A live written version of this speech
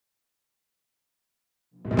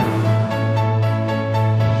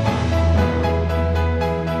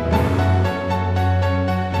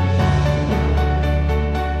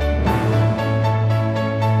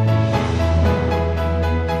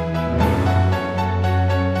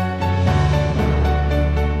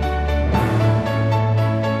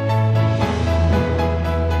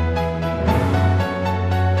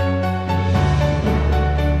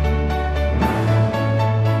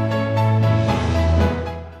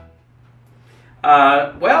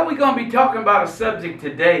Well, we're going to be talking about a subject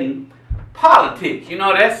today, politics. You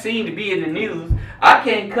know, that seemed to be in the news. I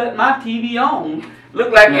can't cut my TV on.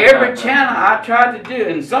 Look like every channel I try to do,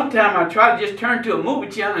 and sometimes I try to just turn to a movie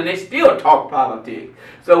channel and they still talk politics.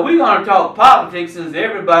 So we're going to talk politics since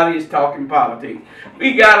everybody is talking politics.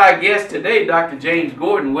 We got our guest today, Dr. James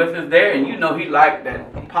Gordon, with us there, and you know he liked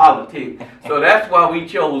that politics. So that's why we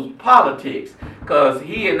chose politics, because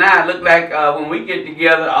he and I look like when we get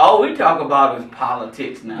together, all we talk about is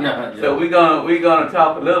politics now. Yeah. So we're gonna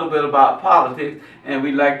talk a little bit about politics, and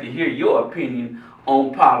we'd like to hear your opinion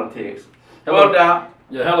on politics. Hello. Well, Doc.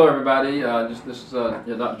 Yeah, hello everybody. This is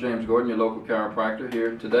Dr. James Gordon, your local chiropractor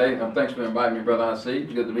here today. Thanks for inviting me, Brother I.C.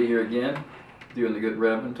 It's good to be here again. You and the good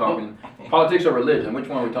Reverend talking politics or religion. Which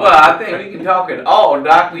one are we talking about? Well, I think we can talk it all,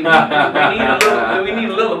 Doc. We need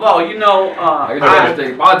a little of all. You know,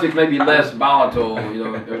 politics may be less volatile. You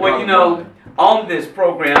know. Well, you know, on this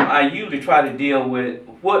program, I usually try to deal with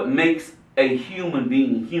what makes a human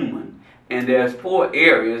being human. And there's 4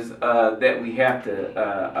 areas that we have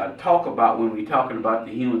to talk about when we're talking about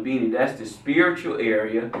the human being. That's the spiritual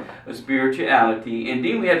area, the spirituality. And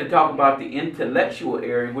then we have to talk about the intellectual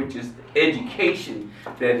area, which is education,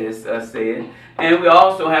 that is said. And we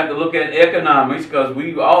also have to look at economics, because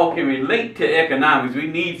we all can relate to economics. We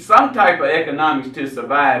need some type of economics to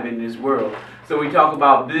survive in this world. So we talk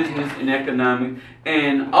about business and economics,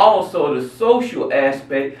 and also the social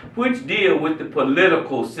aspect, which deal with the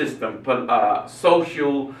political system,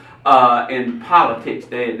 social and politics.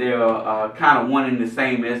 They're kind of one and the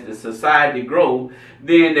same. As the society grows,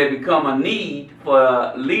 then there become a need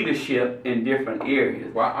for leadership in different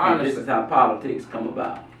areas. Well, and this is how politics come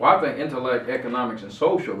about. Well, I think intellect, economics, and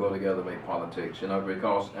social go together to make politics. You know,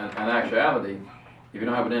 because in actuality, if you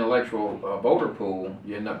don't have an intellectual voter pool,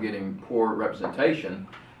 you end up getting poor representation,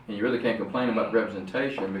 and you really can't complain about the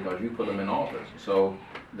representation because you put them in office. So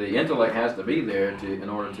the intellect has to be there in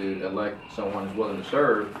order to elect someone who's willing to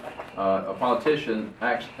serve. A politician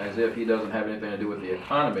acts as if he doesn't have anything to do with the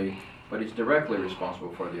economy, but he's directly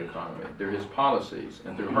responsible for the economy through his policies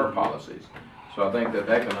and through her policies. So I think that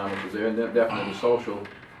economics is there, and definitely the social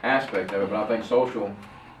aspect of it. But I think social,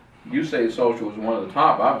 you say social is one of the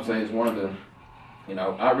top. I would say it's one of the, you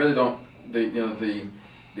know, I really don't, the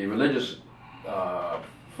religious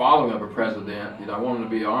following of a president, you know, I want him to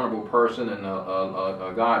be an honorable person and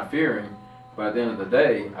a God-fearing, but at the end of the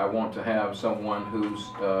day, I want to have someone who's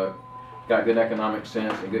got good economic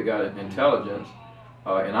sense and good intelligence,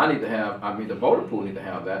 and the voter pool need to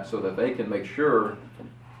have that, so that they can make sure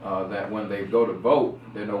that when they go to vote,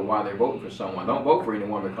 they know why they're voting for someone. Don't vote for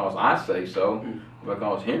anyone because I say so,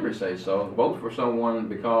 because Henry says so. Vote for someone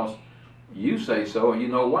because you say so and you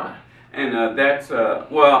know why. And that's,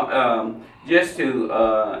 just to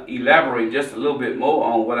elaborate just a little bit more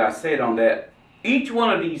on what I said on that, each one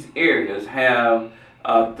of these areas have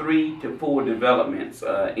 3 to 4 developments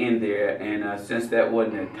in there, and since that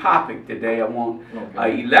wasn't a topic today, I won't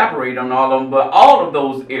elaborate on all of them, but all of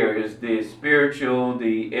those areas, the spiritual,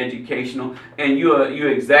 the educational, and you're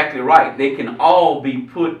exactly right, they can all be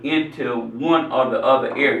put into one or the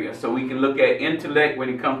other area. So we can look at intellect when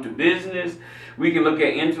it comes to business, we can look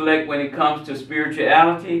at intellect when it comes to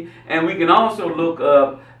spirituality, and we can also look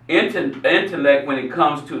up intellect when it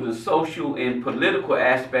comes to the social and political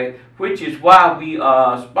aspect, which is why we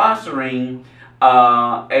are sponsoring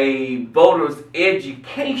a voter's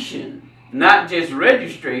education, not just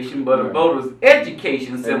registration, but a voter's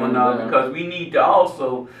education seminar, because we need to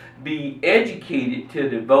also be educated to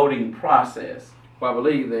the voting process. Well, I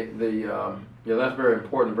believe yeah, that's very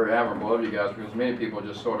important, very admirable of you guys, because many people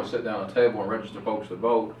just sort of sit down at a table and register folks to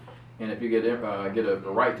vote. And if you get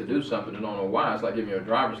a right to do something and don't know why, it's like giving you a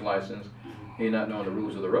driver's license and you're not knowing the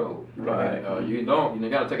rules of the road. Right. You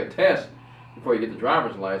got to take a test before you get the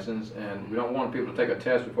driver's license, and we don't want people to take a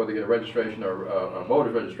test before they get a registration or a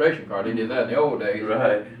voter's registration card. They did that in the old days.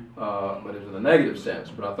 Right. But it's in a negative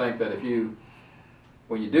sense. But I think that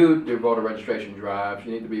when you do voter registration drives,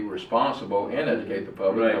 you need to be responsible and educate the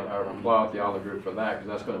public. Right. I applaud the Olive Group for that, because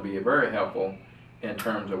that's going to be very helpful in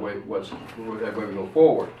terms of where we go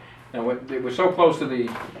forward. And we're so close to the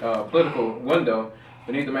political window,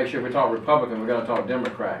 we need to make sure if we talk Republican, we're going to talk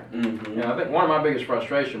Democrat. And I think one of my biggest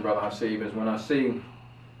frustrations, Brother Hasib, is when I see,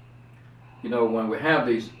 you know, when we have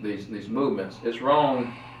these movements, it's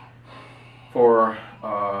wrong for,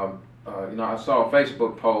 you know, I saw a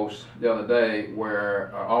Facebook post the other day where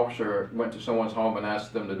an officer went to someone's home and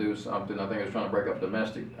asked them to do something. I think he was trying to break up a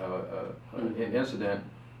domestic incident,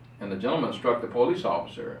 and the gentleman struck the police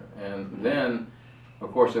officer. And then,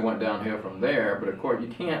 of course, it went downhill from there. But of course, you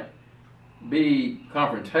can't be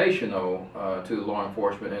confrontational to the law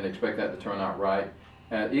enforcement and expect that to turn out right.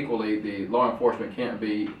 And equally, the law enforcement can't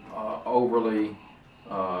be overly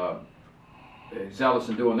zealous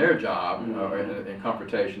in doing their job and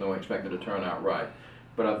confrontational and expect it to turn out right.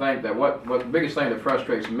 But I think that what the biggest thing that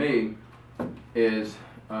frustrates me is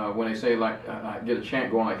when they say, like, get a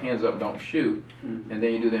chant going like hands up, don't shoot, and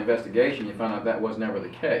then you do the investigation, you find out that was never the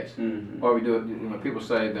case. Or we do it when people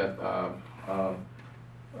say that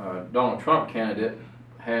Donald Trump candidate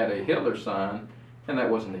had a Hitler sign, and that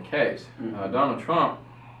wasn't the case. Donald Trump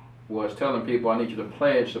was telling people, I need you to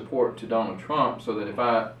pledge support to Donald Trump so that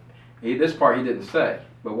if this part he didn't say,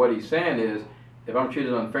 but what he's saying is, if I'm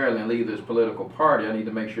treated unfairly and leave this political party, I need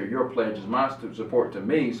to make sure your pledge is my support to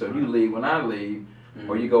me, so you leave when I leave,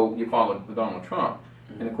 or you follow Donald Trump.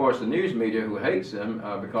 And of course the news media, who hates him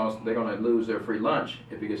because they're going to lose their free lunch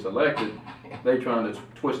if he gets elected, they're trying to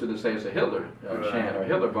twist it to say it's a Hitler chant or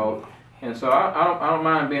Hitler vote. And so I don't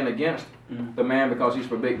mind being against the man because he's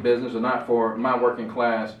for big business and not for my working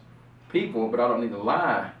class people, but I don't need to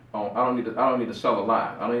lie. I don't need to sell a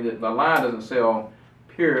lie. The lie doesn't sell,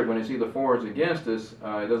 period. When it's either for or against us,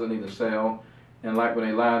 it doesn't need to sell. And like when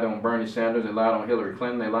they lied on Bernie Sanders, they lied on Hillary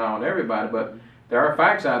Clinton, they lie on everybody. But there are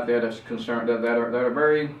facts out there that are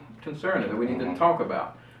very concerning that we need to talk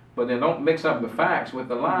about. But then don't mix up the facts with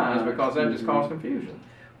the lies because that just causes confusion.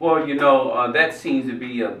 Well, you know, that seems to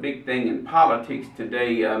be a big thing in politics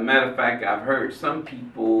today. Matter of fact, I've heard some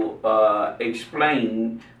people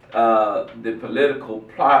explain the political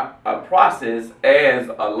process as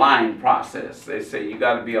a lying process. They say you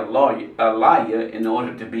got to be a liar in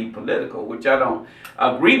order to be political, which I don't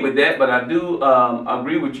agree with that, but I do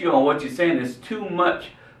agree with you on what you're saying. There's too much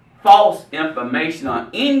false information or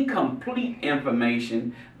incomplete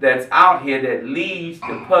information that's out here that leads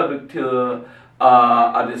the public to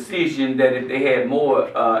a decision that if they had more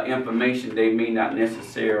information, they may not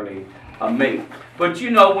necessarily make. But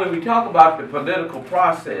you know, when we talk about the political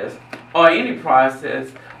process, or any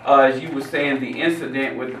process, as you were saying, the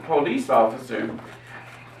incident with the police officer,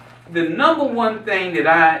 the number one thing that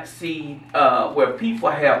I see where people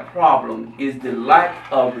have problems is the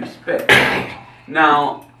lack of respect.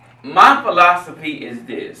 Now, my philosophy is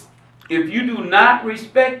this: if you do not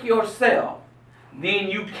respect yourself, then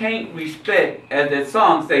you can't respect, as that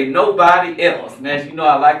song say, nobody else. And as you know,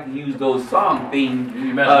 I like to use those song themes.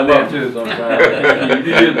 You mess them up too sometimes.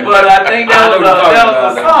 But I think that was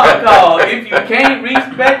a song called "If You Can't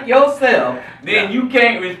Respect Yourself, Then You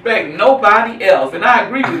Can't Respect Nobody Else." And I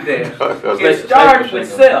agree with that. It starts with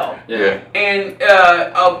self. Yeah. And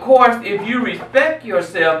of course, if you respect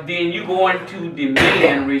yourself, then you're going to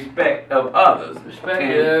demand respect of others. Respect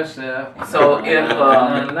yourself. So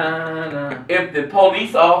if the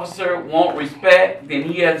police officer won't respect, then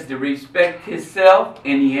he has to respect himself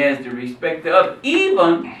and he has to respect the other.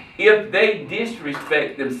 Even if they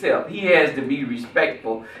disrespect themselves, he has to be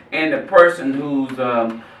respectful. And the person who's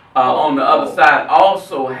on the other side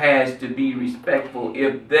also has to be respectful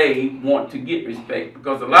if they want to get respect.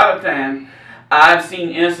 Because a lot of times I've seen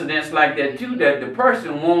incidents like that too, that the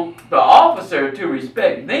person wants the officer to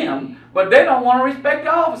respect them, but they don't want to respect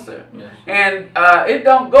the officer. Yes. And it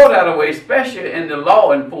don't go that way, especially in the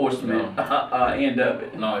law enforcement end of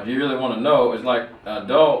it. No, if you really want to know, it's like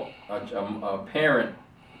a parent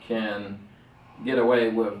can get away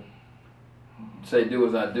with, say, do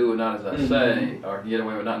as I do and not as I say, or get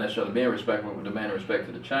away with not necessarily being respectful, but demanding respect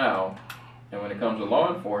to the child. And when it comes to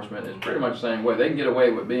law enforcement, it's pretty much the same way. They can get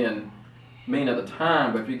away with being mean at the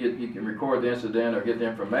time, but if you can record the incident or get the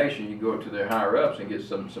information, you go up to their higher ups and get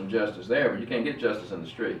some justice there. But you can't get justice in the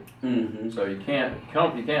street. So you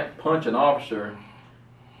can't punch an officer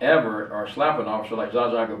ever or slap an officer like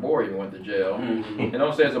Zsa Zsa Gabor even went to jail. And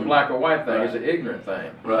don't say it's a black or white thing; it's an ignorant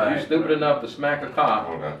thing. Right. If you're stupid enough to smack a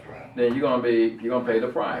cop, That's right. then you're gonna pay the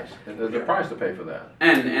price. There's a price to pay for that.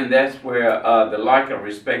 And that's where the lack of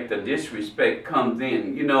respect, the disrespect comes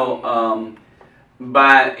in. You know,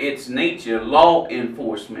 by its nature, law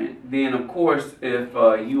enforcement, then of course if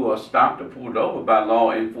you are stopped or pulled over by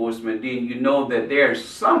law enforcement, then you know that there's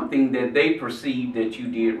something that they perceive that you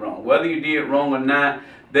did wrong. Whether you did wrong or not,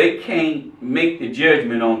 they can't make the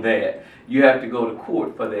judgment on that. You have to go to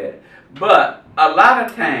court for that. But a lot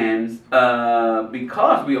of times,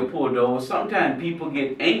 because we are pulled over, sometimes people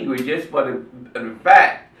get angry just for the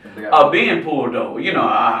fact of being pulled over. You know,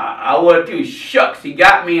 I was too, shucks, he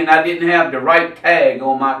got me and I didn't have the right tag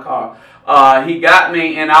on my car. He got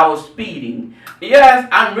me and I was speeding. Yes,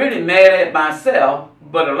 I'm really mad at myself,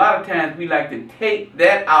 but a lot of times we like to take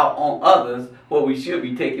that out on others, what we should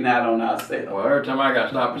be taking out on ourselves. Well, every time I got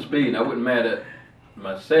stopped for speeding, I wasn't mad at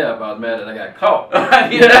myself, I was mad that I got caught. Well,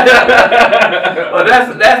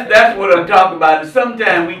 that's what I'm talking about.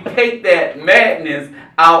 Sometimes we take that madness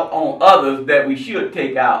out on others that we should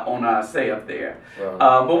take out on ourselves there.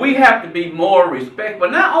 But we have to be more respectful,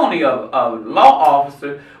 not only of law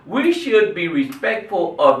officers, we should be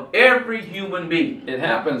respectful of every human being. It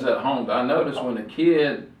happens at home. I notice when a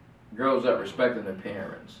kid grows up respecting their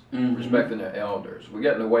parents, respecting their elders, we're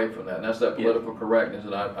getting away from that. And that's that political correctness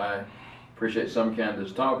that I appreciate some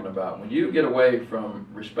candidates talking about. When you get away from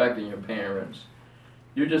respecting your parents,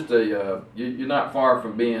 you're just you're not far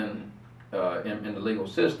from being in the legal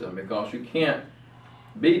system, because you can't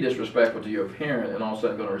be disrespectful to your parent and all of a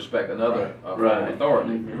sudden going to respect another form of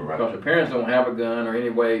authority. Because your parents don't have a gun or any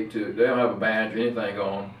way to, they don't have a badge or anything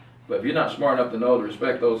on. But if you're not smart enough to know to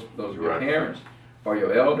respect those your parents or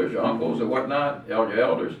your elders, your uncles or whatnot, your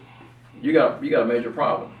elders, you got a major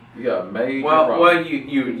problem. You got a major problem. Well,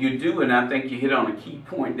 you do, and I think you hit on a key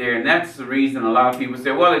point there, and that's the reason a lot of people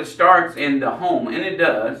say, well, it starts in the home, and it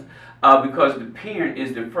does, because the parent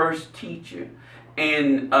is the first teacher.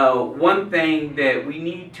 And one thing that we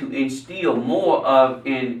need to instill more of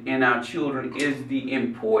in our children is the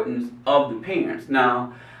importance of the parents.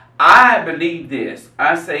 Now, I believe this.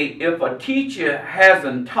 I say if a teacher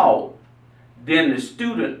hasn't taught, then the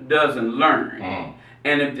student doesn't learn.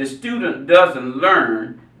 And if the student doesn't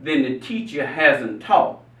learn, then the teacher hasn't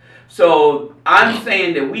taught. So I'm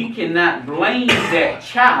saying that we cannot blame that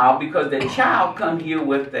child, because that child come here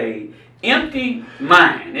with a empty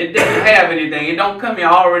mind. It doesn't have anything. It don't come here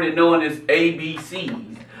already knowing its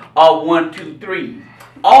ABCs or 1, 2, 3.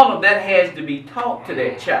 All of that has to be taught to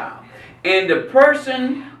that child. And the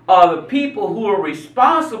person or the people who are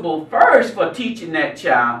responsible first for teaching that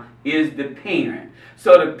child is the parent.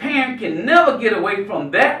 So the parent can never get away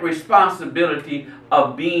from that responsibility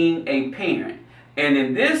of being a parent. And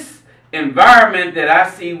in this environment that I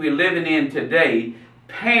see we're living in today,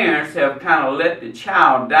 parents have kind of let the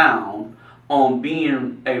child down on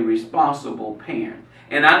being a responsible parent.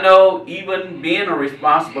 And I know even being a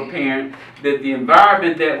responsible parent, that the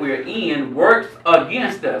environment that we're in works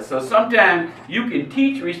against us. So sometimes you can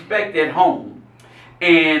teach respect at home,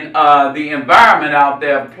 and the environment out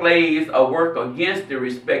there plays a work against the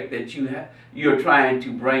respect that you're trying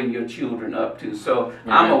to bring your children up to. So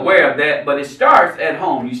I'm aware of that, but it starts at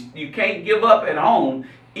home. You can't give up at home,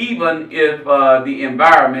 even if the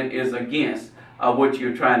environment is against what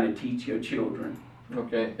you're trying to teach your children.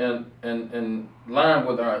 Okay, and line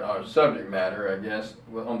with our subject matter, I guess,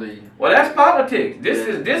 on the... Well, that's politics. This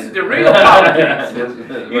is the real politics.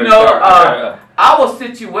 You know, our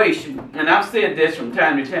situation, and I've said this from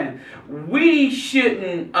time to time, we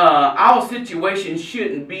shouldn't, our situation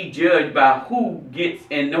shouldn't be judged by who gets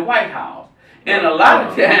in the White House. And a lot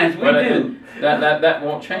of times we do. That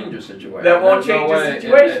won't change the situation. That won't change the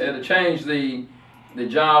situation. It'll change the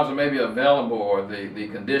jobs that may be available, or the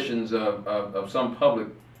conditions of some public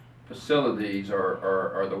facilities,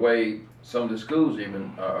 or the way some of the schools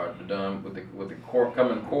even are done with the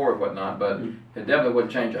coming core and whatnot, but it definitely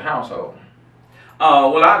wouldn't change a household.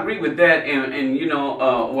 Well, I agree with that, and you know,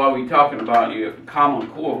 while we're talking about your Common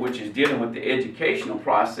Core, which is dealing with the educational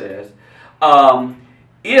process,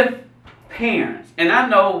 if parents, and I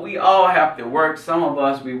know we all have to work, some of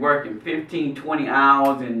us we working 15, 20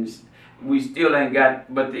 hours, and we still ain't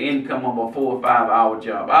got but the income of a 4 or 5 hour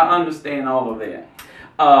job. I understand all of that.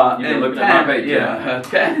 You look at my page,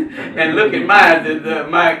 and look at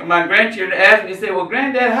mine. My grandchildren asked me, say, well,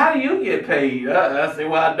 Granddad, how do you get paid? I say,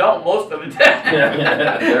 well, I don't most of the time.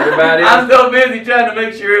 Everybody else. I'm so busy trying to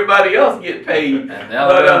make sure everybody else get paid.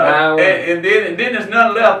 And then there's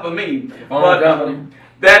nothing left for me. But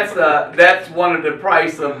that's one of the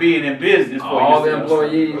price of being in business for all yourself. The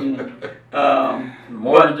employees.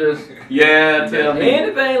 Mortgages. Yeah, tell me.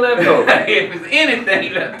 Anything left over. If there's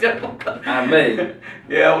anything left over. I may.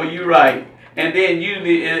 Yeah, well, you're right. And then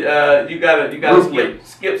usually you gotta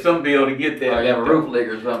skip some bill to get there. You have a roof leak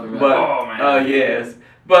or something. But oh man. yes.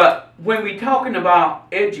 But when we're talking about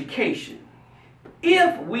education,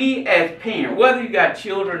 if we as parents, whether you got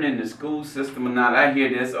children in the school system or not, I hear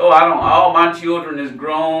this, oh, all my children is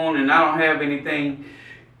grown and I don't have anything.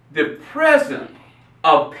 The presence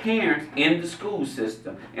of parents in the school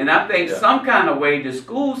system, and I think some kind of way the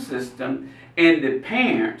school system and the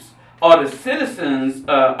parents are the citizens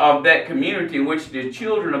of that community in which the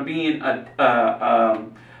children are being are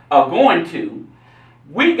going to.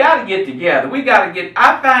 We got to get together.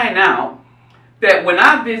 I find out that when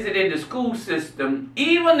I visit in the school system,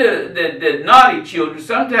 even the naughty children,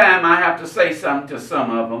 sometimes I have to say something to some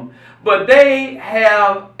of them, but they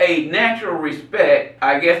have a natural respect,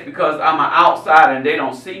 I guess because I'm an outsider and they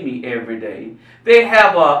don't see me every day. They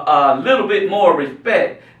have a little bit more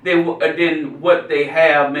respect than what they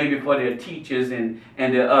have maybe for their teachers and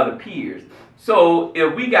their other peers. So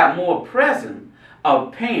if we got more present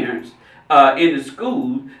of parents in the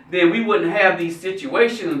schools, then we wouldn't have these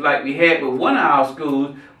situations like we had with one of our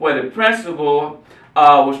schools where the principal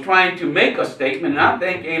was trying to make a statement, and I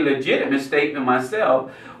think a legitimate statement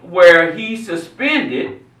myself, where he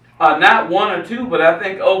suspended not one or two, but I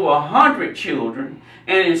think over 100 children.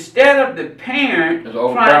 And instead of the parent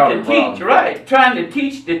trying to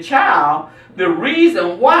teach the child the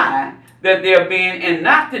reason why that they're being, and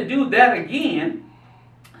not to do that again,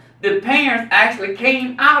 the parents actually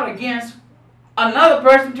came out against another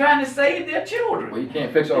person trying to save their children. Well, you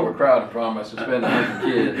can't fix overcrowding problem by suspending 100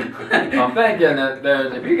 kids. I'm thinking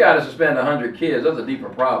that if you got to suspend 100 kids, that's a deeper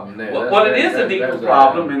problem there. Well, it is a deeper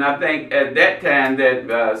problem, and I think at that time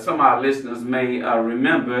that some of our listeners may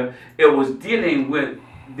remember, it was dealing with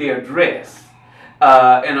their dress.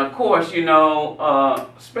 And of course, you know,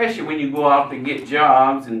 especially when you go out to get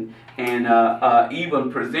jobs and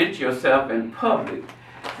even present yourself in public,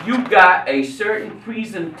 you got a certain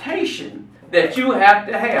presentation that you have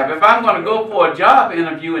to have. If I'm going to go for a job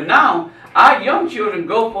interview, and now our young children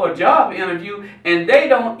go for a job interview and they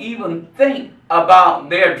don't even think about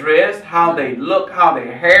their dress, how they look, how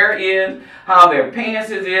their hair is, how their pants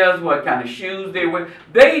is, what kind of shoes they wear.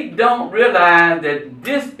 They don't realize that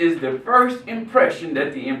this is the first impression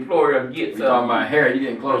that the employer gets. You're talking about hair, you're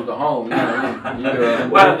getting close to home.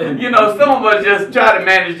 Well, you know, some of us just try to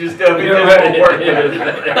manage this stuff. It just won't work.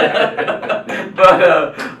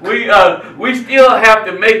 But we still have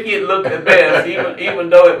to make it look the best, even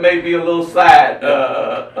though it may be a little side.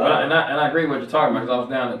 And I agree with what you're talking about, because I was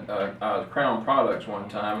down at Crown Products one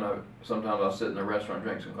time, and sometimes I'll sit in a restaurant,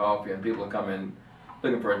 drink some coffee, and people come in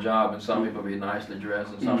looking for a job, and some people be nicely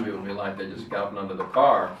dressed, and some people be like they just got up under the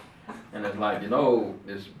car, and it's like, you know,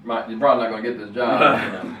 you're probably not going to get this job,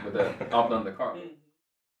 you know, with that up under the car.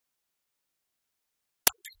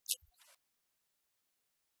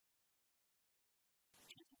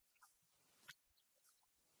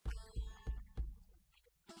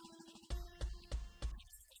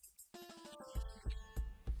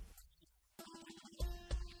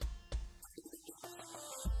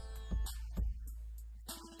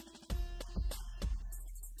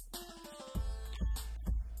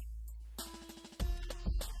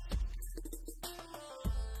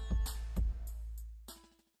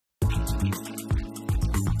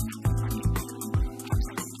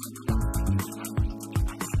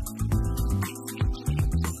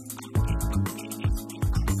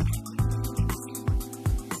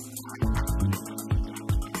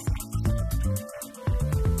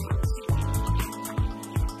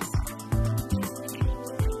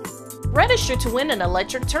 Register to win an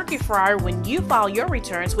electric turkey fryer when you file your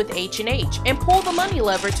returns with H&H and pull the money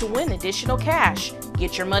lever to win additional cash.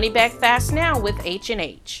 Get your money back fast now with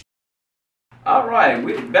H&H. All right,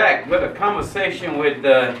 we're back with a conversation with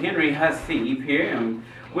Henry Hasib here, and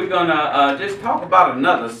we're gonna just talk about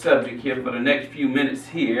another subject here for the next few minutes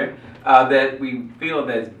here that we feel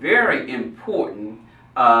that's very important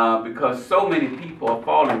because so many people are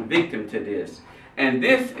falling victim to this, and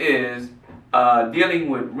this is dealing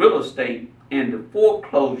with real estate in the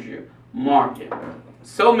foreclosure market.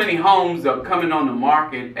 So many homes are coming on the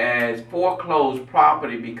market as foreclosed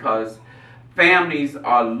property because families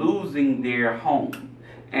are losing their home.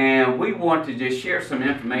 And we want to just share some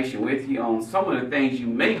information with you on some of the things you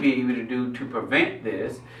may be able to do to prevent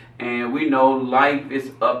this. And we know life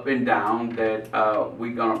is up and down, that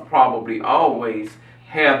we're going to probably always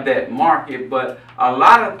have that market, but a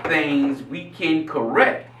lot of things we can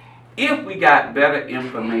correct if we got better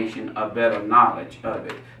information or better knowledge of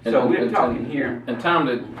it. So we're talking here. And Tom,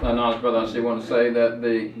 Brother Hasib, want to say that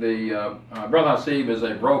Brother Hasib is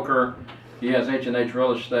a broker. He has H&H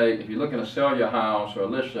Real Estate. If you're looking to sell your house or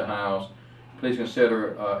list your house, please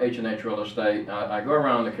consider H&H Real Estate. I go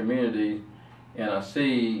around the community and I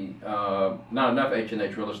see not enough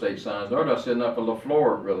H&H Real Estate signs, nor do I see enough of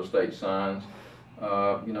LaFleur Real Estate signs.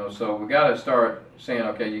 You know, so we got to start saying,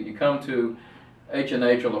 okay, you come to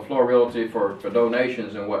H&H or LaFleur Realty for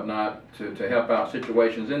donations and whatnot to help out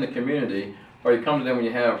situations in the community, or you come to them when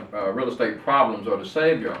you have real estate problems or to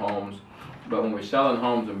save your homes. But when we're selling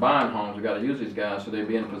homes and buying homes, we got to use these guys so they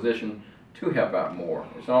be in a position to help out more.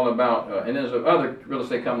 It's all about, and there's other real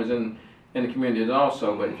estate companies in the communities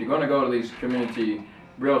also, but if you're going to go to these community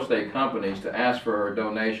real estate companies to ask for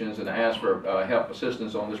donations and to ask for help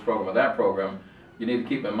assistance on this program or that program, you need to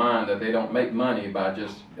keep in mind that they don't make money by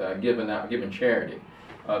just giving charity.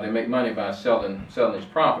 They make money by selling this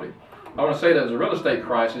property. I want to say that there's a real estate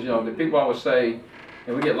crisis. You know, the people always say,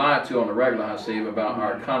 and we get lied to on the regular, Hasib, about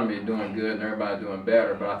our economy doing good and everybody doing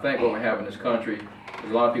better. But I think what we have in this country is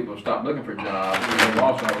a lot of people have stopped looking for jobs. And we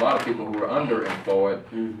also have a lot of people who are underemployed.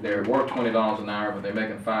 They work $20 an hour, but they're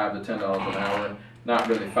making $5 to $10 an hour. Not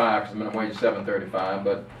really 5, because the minimum wage is $7.35,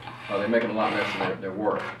 but they're making a lot less than their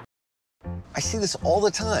work. I see this all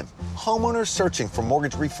the time. Homeowners searching for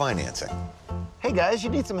mortgage refinancing. Hey guys, you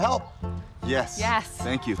need some help? Yes. Yes.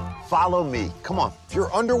 Thank you. Follow me. Come on. If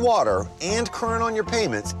you're underwater and current on your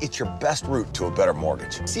payments, it's your best route to a better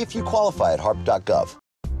mortgage. See if you qualify at harp.gov.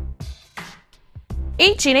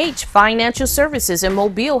 H&H Financial Services in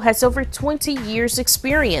Mobile has over 20 years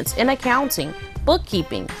experience in accounting,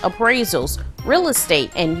 bookkeeping, appraisals, real estate,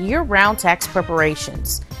 and year-round tax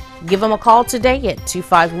preparations. Give them a call today at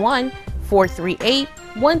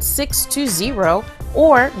 251-438-1620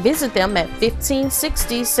 or visit them at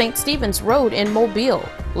 1560 St. Stephen's Road in Mobile.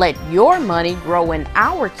 Let your money grow in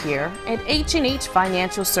our care at H&H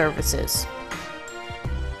Financial Services.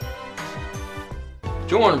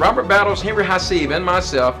 Join Robert Battles, Henry Hasib, and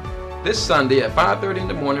myself this Sunday at 5:30 in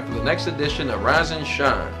the morning for the next edition of Rise and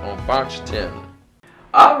Shine on Fox 10.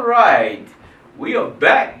 All right, we are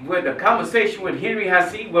back with a conversation with Henry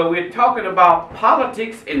Hasib where we're talking about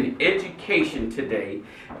politics and education today.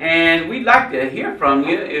 And we'd like to hear from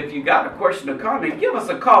you. If you got a question or comment, give us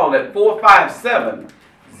a call at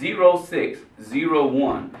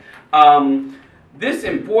 457-0601. This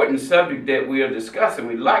important subject that we are discussing,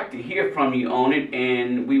 we'd like to hear from you on it,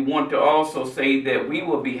 and we want to also say that we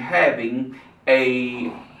will be having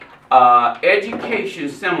a education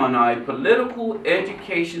seminar, a political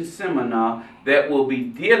education seminar that will be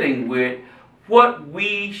dealing with what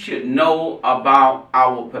we should know about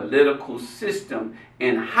our political system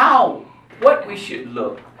and what we should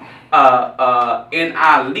look in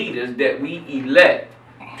our leaders that we elect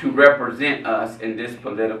to represent us in this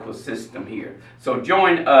political system here. So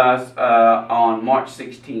join us on March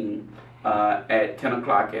 16 at 10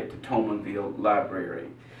 o'clock at the Tomanville Library.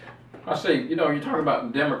 I see, you know, you talk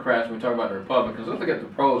about the Democrats, we talk about the Republicans. Let's look at the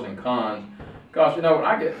pros and cons. Gosh, you know,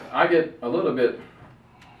 I get a little bit.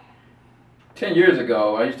 10 years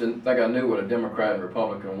ago, I used to think I knew what a Democrat and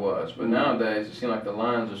Republican was, but nowadays it seems like the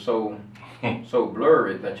lines are so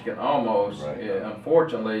blurry that you can almost,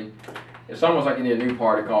 unfortunately, it's almost like you need a new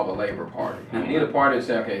party called the Labor Party. You need a party to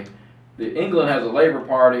say, okay, England has a Labor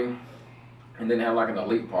Party, and then they have like an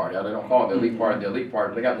elite party. They don't call it the elite party, the elite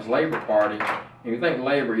party. They got this Labor Party. And you think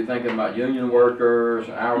labor, you're thinking about union workers,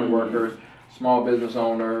 hourly workers, small business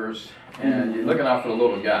owners, and you're looking out for the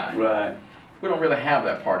little guy. Right. We don't really have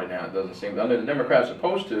that party now, it doesn't seem. I know the Democrats are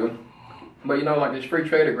supposed to, but you know, like these free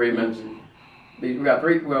trade agreements, we got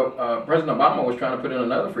three, President Obama was trying to put in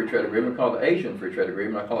another free trade agreement called the Asian Free Trade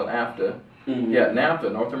Agreement. I call it NAFTA. You have NAFTA,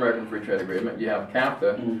 North American Free Trade Agreement. You have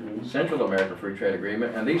CAFTA, Central American Free Trade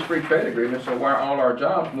Agreement. And these free trade agreements are where all our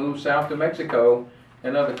jobs move south to Mexico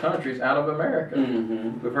and other countries out of America.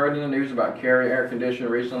 We've heard in the news about Carrier Air Conditioning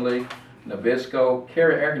recently, Nabisco.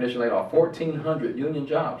 Carrier Air Conditioning laid off 1,400 union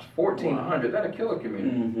jobs. 1,400, that'll kill a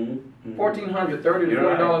community. 1,400 $30 to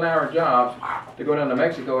 $40 an hour jobs to go down to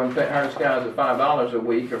Mexico and hire these guys at $5 a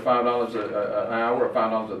week or $5 an hour or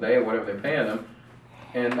 $5 a day or whatever they're paying them.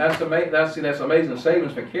 And that's amazing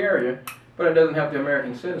savings for Carrier, but it doesn't help the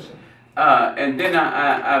American citizen. And then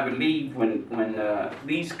I believe when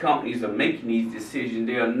these companies are making these decisions,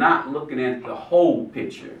 they are not looking at the whole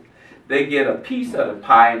picture. They get a piece of the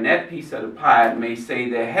pie, and that piece of the pie may say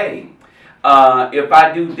that, hey, if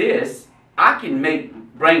I do this, I can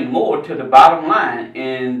bring more to the bottom line,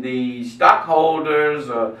 and the stockholders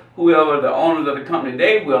or whoever the owners of the company,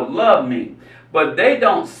 they will love me. But they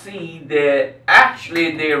don't see that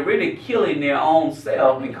actually they're really killing their own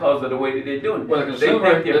self because of the way that they're doing it. Well, the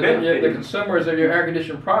consumers of your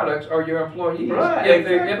air-conditioned products are your employees. Right, If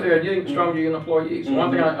they're strong union employees.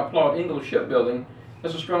 One thing I applaud Ingalls Shipbuilding,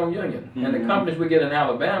 it's a strong union. And the companies we get in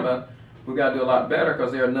Alabama, we've got to do a lot better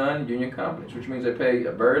because they're non-union companies, which means they pay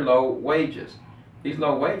very low wages. These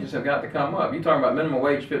low wages have got to come up. You're talking about minimum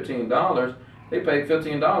wage $15. They pay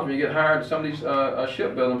 $15 when you get hired at some of these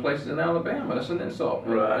shipbuilding places in Alabama. That's an insult.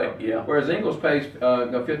 Right, yeah. Whereas Ingalls pays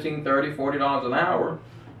 $15, $30, $40 an hour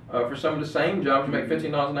for some of the same jobs. You make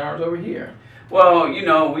 $15 an hour over here. Well, you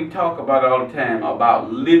know, we talk about it all the time about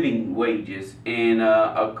living wages. And,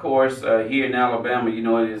 of course, here in Alabama, you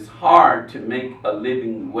know, it is hard to make a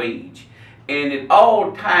living wage. And it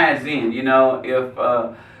all ties in, you know, if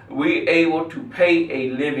we able to pay a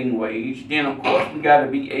living wage, then of course we got to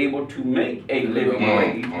be able to make a living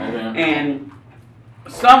wage. And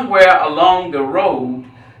somewhere along the road,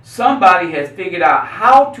 somebody has figured out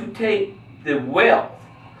how to take the wealth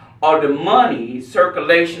or the money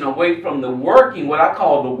circulation away from the working, what I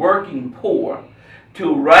call the working poor,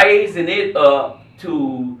 to raising it up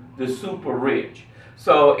to the super rich.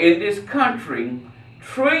 So in this country,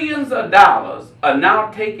 trillions of dollars are now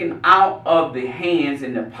taken out of the hands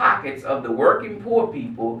and the pockets of the working poor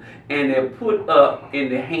people, and they're put up in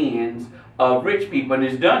the hands of rich people. And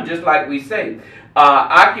it's done just like we say.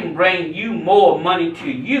 I can bring you more money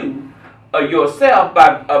to you yourself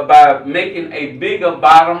by making a bigger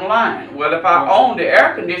bottom line. Well, if I own the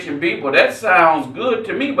air conditioning people, that sounds good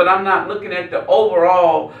to me, but I'm not looking at the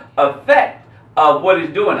overall effect of what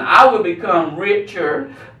it's doing. I will become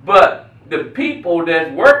richer, but the people that's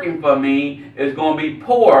working for me is going to be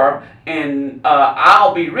poor, and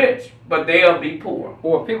I'll be rich, but they'll be poor.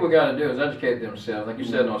 Well, what people got to do is educate themselves. Like you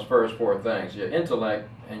said in those first 4 things, your intellect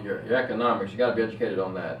and your economics, you got to be educated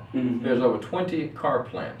on that. There's over 20 car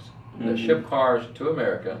plants that ship cars to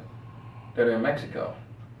America that are in Mexico.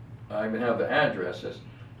 I even have the addresses.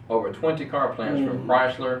 Over 20 car plants from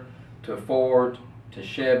Chrysler to Ford to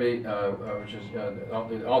Chevy, which is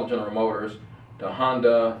all the General Motors, to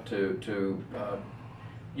Honda, to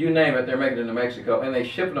you name it, they're making it into Mexico, and they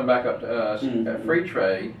ship them back up to us at free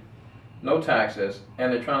trade, no taxes,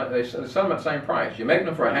 and they sell them at the same price. You're making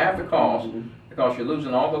them for half the cost because you're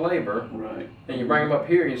losing all the labor, right? And you bring them up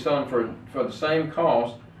here, you sell them for the same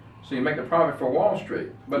cost, so you make a profit for Wall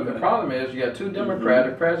Street. But the problem is you got 2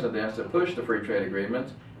 Democratic presidents that push the free trade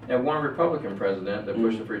agreements and 1 Republican president that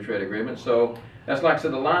pushed the free trade agreement. So that's like I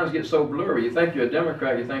said, the lines get so blurry. You think you're a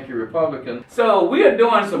Democrat, you think you're a Republican. So we are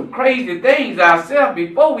doing some crazy things ourselves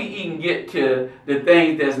before we even get to the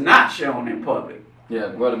things that's not shown in public.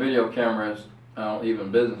 Yeah, well, the video cameras,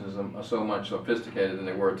 even businesses are so much sophisticated than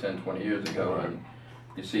they were 10, 20 years ago. Right. And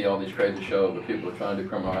you see all these crazy shows where people are trying to do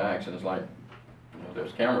criminal acts, and it's like,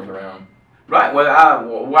 there's cameras around. Right. Well, I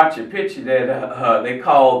watch a picture that they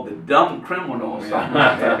call the dumb criminal or something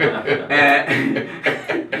like that. And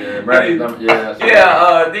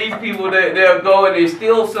these people they'll go and they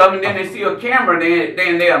steal something, then they see a camera,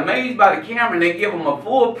 then they're amazed by the camera, and they give them a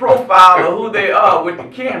full profile of who they are with the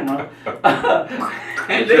camera.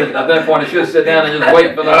 And at that point, they should sit down and just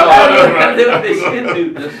wait for the That's what they should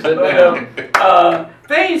do. Just sit down.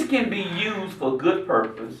 Things can be used for good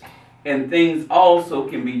purpose, and things also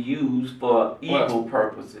can be used for evil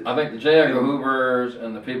purposes. I think the J. Edgar Hoovers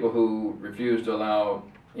and the people who refuse to allow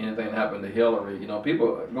anything to happen to Hillary,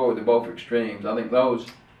 people go with both extremes. I think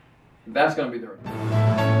that's going to be the...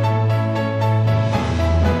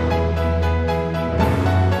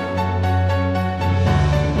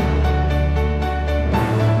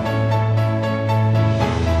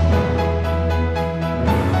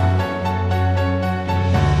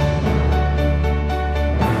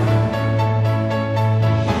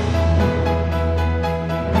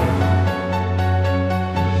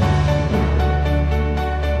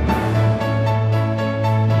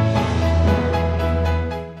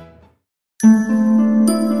 Thank you.